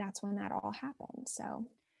unfortunately, that's when that all happened. So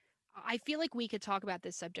I feel like we could talk about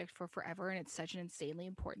this subject for forever, and it's such an insanely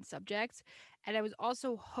important subject. And I was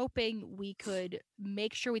also hoping we could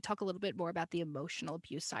make sure we talk a little bit more about the emotional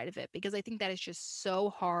abuse side of it, because I think that is just so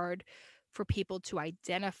hard for people to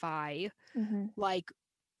identify. Like,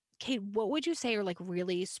 Kate, what would you say are like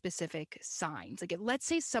really specific signs? Like, let's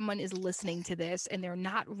say someone is listening to this and they're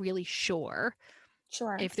not really sure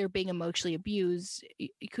if they're being emotionally abused.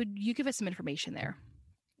 Could you give us some information there?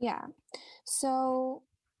 Yeah. So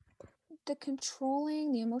the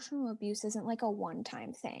emotional abuse isn't like a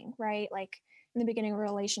one-time thing, right? Like in the beginning of a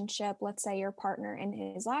relationship, let's say your partner in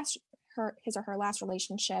his or her last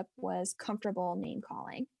relationship was comfortable name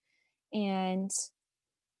calling, and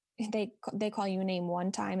they call you a name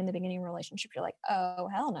one time in the beginning of a relationship, you're like, oh,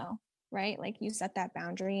 hell no, right? Like you set that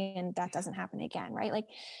boundary and that doesn't happen again, right? Like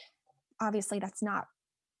obviously that's not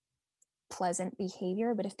pleasant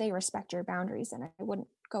behavior, but if they respect your boundaries, then I wouldn't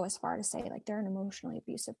go as far to say like they're an emotionally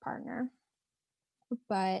abusive partner.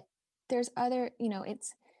 But there's other,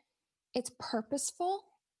 it's purposeful,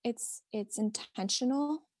 it's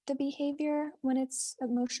intentional, the behavior when it's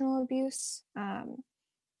emotional abuse, and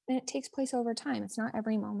it takes place over time. It's not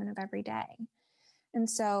every moment of every day. And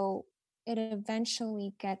so it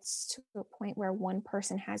eventually gets to a point where one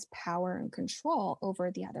person has power and control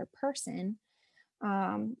over the other person.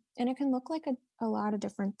 And it can look like a lot of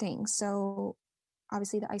different things. So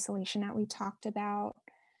obviously the isolation that we talked about,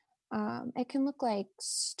 it can look like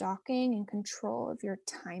stalking and control of your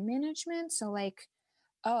time management. So like,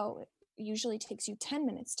 oh, it usually takes you 10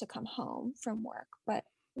 minutes to come home from work, but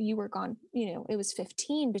you were gone, it was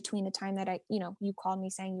 15 between the time that you called me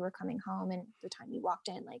saying you were coming home and the time you walked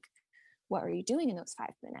in. Like, what were you doing in those 5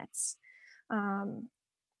 minutes?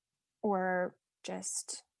 Or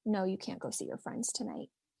just, no, you can't go see your friends tonight.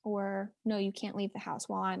 Or no, you can't leave the house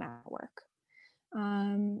while I'm at work.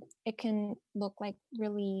 It can look like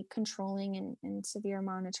really controlling and severe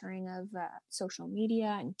monitoring of social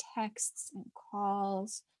media and texts and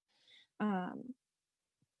calls,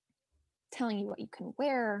 telling you what you can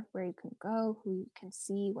wear, where you can go, who you can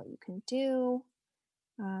see, what you can do,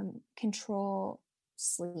 control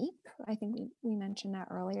sleep. I think we mentioned that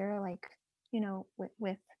earlier, like,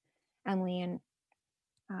 with Emily and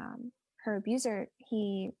her abuser,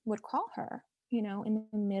 he would call her, in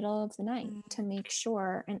the middle of the night to make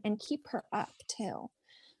sure and keep her up too,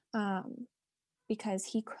 because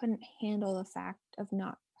he couldn't handle the fact of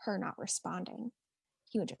her not responding.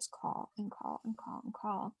 He would just call and call and call and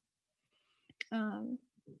call.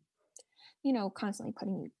 Constantly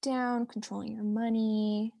putting you down, controlling your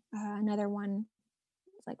money. Another one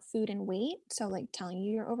is like food and weight. So like telling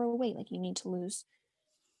you you're overweight, like you need to lose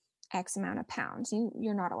X amount of pounds.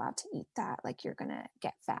 You're not allowed to eat that. Like you're going to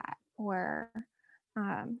get fat, or,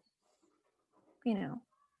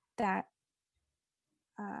 that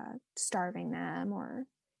starving them, or,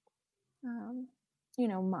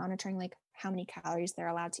 monitoring like how many calories they're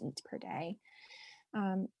allowed to eat per day.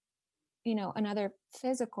 Another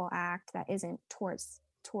physical act that isn't towards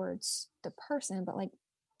the person, but like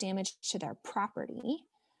damage to their property,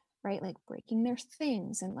 right? Like breaking their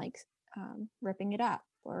things and like ripping it up,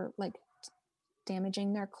 or like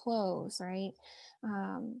damaging their clothes, right?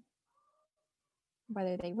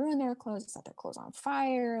 Whether they ruin their clothes, set their clothes on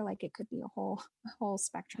fire, like it could be a whole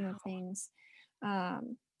spectrum of things.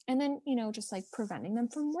 And then, just like preventing them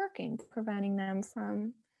from working, preventing them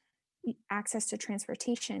from access to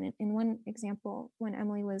transportation. In one example, when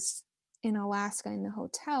Emily was in Alaska in the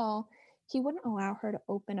hotel, he wouldn't allow her to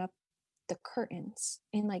open up the curtains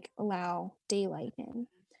and like allow daylight in.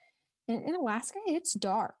 And in Alaska, it's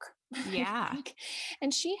dark. Yeah.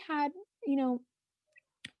 And she had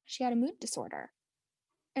a mood disorder.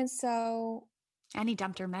 And so. And he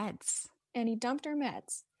dumped her meds.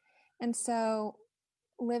 And so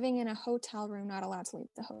living in a hotel room, not allowed to leave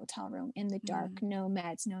the hotel room, in the dark, no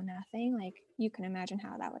meds, no nothing. Like you can imagine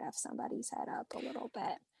how that would have somebody's head up a little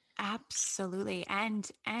bit. Absolutely. And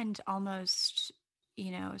almost,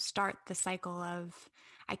 start the cycle of,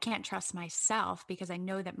 I can't trust myself because I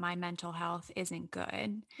know that my mental health isn't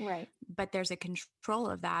good. Right. But there's a control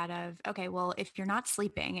of that of, okay, well, if you're not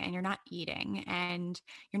sleeping and you're not eating and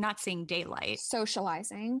you're not seeing daylight,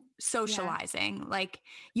 Socializing, like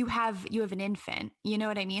you have an infant, you know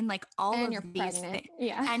what I mean? Like all and of you're these pregnant.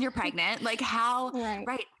 things, and you're pregnant, like how,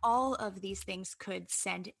 right. all of these things could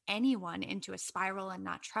send anyone into a spiral and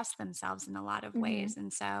not trust themselves in a lot of ways.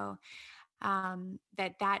 And so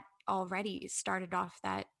that already started off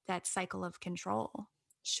that cycle of control.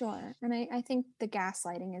 Sure. And I think the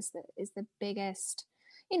gaslighting is the biggest,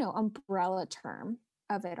 umbrella term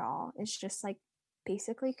of it all. It's just like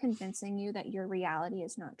basically convincing you that your reality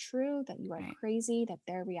is not true, that you are crazy, that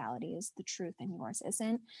their reality is the truth and yours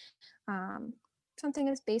isn't. Something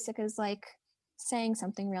as basic as like saying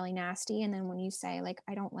something really nasty. And then when you say like,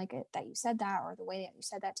 I don't like it that you said that, or the way that you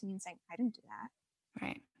said that to me, and saying, I didn't do that.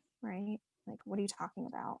 Right. Right. Like, what are you talking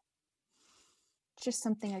about? Just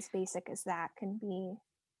something as basic as that can be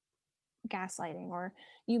gaslighting, or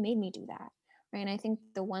you made me do that. Right. And I think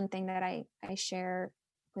the one thing that I share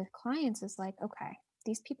with clients is like, okay,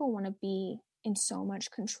 these people want to be in so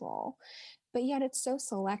much control, but yet it's so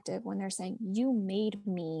selective when they're saying, you made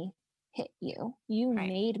me hit you. You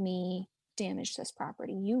made me damage this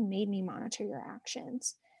property. You made me monitor your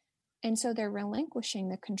actions. And so they're relinquishing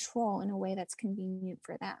the control in a way that's convenient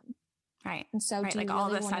for them. Right. And so like really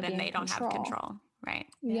all of a sudden they don't have control. Right.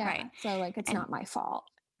 Yeah. Right. So like, it's not my fault.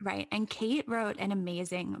 Right. And Kate wrote an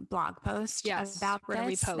amazing blog post about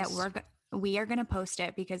this that we are going to post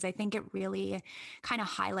it, because I think it really kind of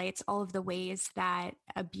highlights all of the ways that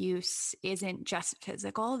abuse isn't just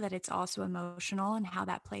physical, that it's also emotional and how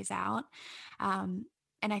that plays out.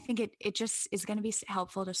 And I think it just is going to be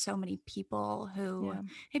helpful to so many people who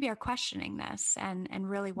maybe are questioning this and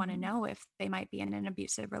really want to know if they might be in an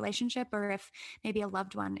abusive relationship, or if maybe a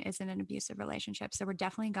loved one is in an abusive relationship. So we're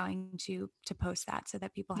definitely going to post that so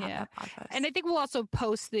that people have that blog post. And I think we'll also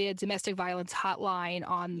post the domestic violence hotline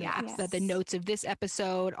on the notes of this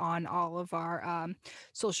episode on all of our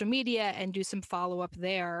social media, and do some follow up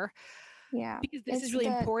there. Yeah. Because this is really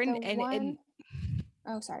important.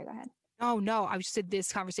 Oh, sorry, go ahead. Oh, no, I just said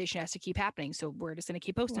this conversation has to keep happening. So we're just going to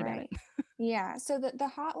keep posting about it. Yeah. So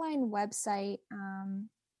the hotline website,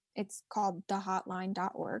 it's called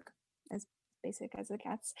thehotline.org, as basic as it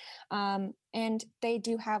gets. And they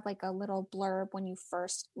do have like a little blurb when you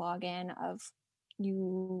first log in of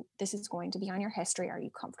this is going to be on your history. Are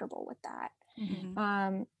you comfortable with that?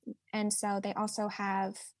 Mm-hmm. And so they also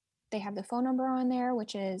have the phone number on there,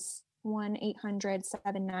 which is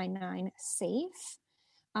 1-800-799-SAFE.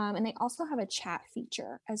 And they also have a chat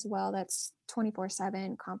feature as well that's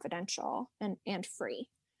 24/7 confidential and free.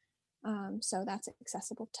 So that's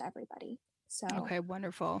accessible to everybody. So okay,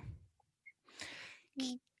 wonderful.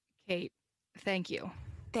 Kate, thank you.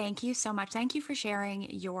 Thank you so much. Thank you for sharing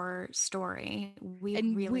your story.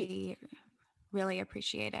 We really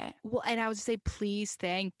appreciate it. Well, and I would say, please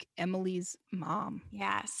thank Emily's mom.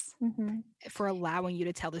 Yes. Mm-hmm. For allowing you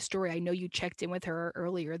to tell the story. I know you checked in with her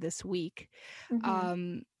earlier this week.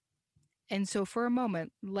 Mm-hmm. And so for a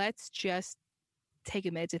moment, let's just take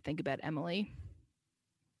a minute to think about Emily,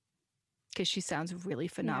 because she sounds really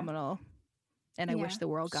phenomenal. And I wish the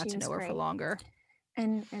world got to know her for longer.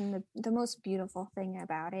 And the most beautiful thing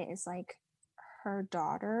about it is like her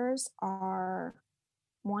daughters are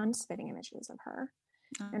spitting images of her.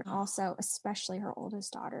 And also, especially her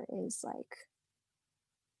oldest daughter is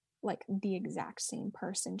like the exact same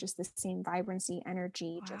person, just the same vibrancy,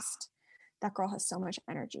 energy. Wow. Just that girl has so much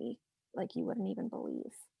energy, like you wouldn't even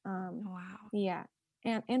believe. Wow. Yeah.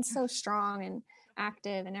 And so strong and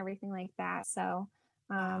active and everything like that. So,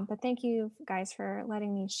 but thank you guys for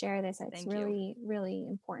letting me share this. It's really, really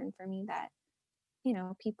important for me that,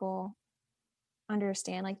 people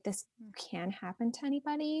understand like this can happen to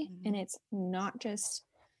anybody. Mm-hmm. And it's not just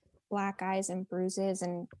black eyes and bruises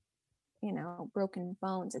and, broken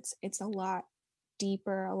bones. It's a lot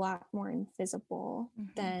deeper, a lot more invisible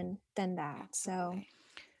than that. So,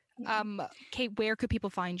 Kate, where could people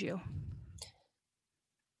find you?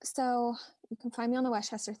 So you can find me on the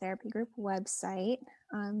Westchester Therapy Group website.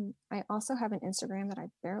 I also have an Instagram that I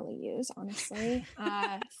barely use, honestly.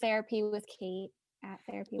 Therapy with Kate at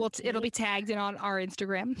Therapy with Kate. It'll be tagged in on our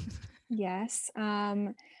Instagram. Yes.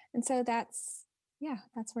 And so that's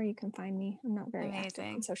where you can find me. I'm not very active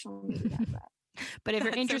on social media, but if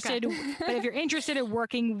you're interested, in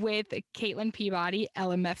working with Kaitlyn Peabody,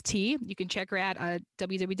 LMFT, you can check her out at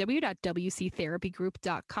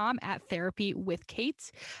www.wctherapygroup.com at Therapy with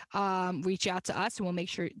Kate. Reach out to us and we'll make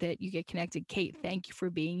sure that you get connected. Kate, thank you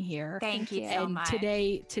for being here. Thank you so much.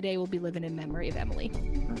 Today we'll be living in memory of Emily.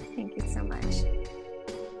 Oh, thank you so much.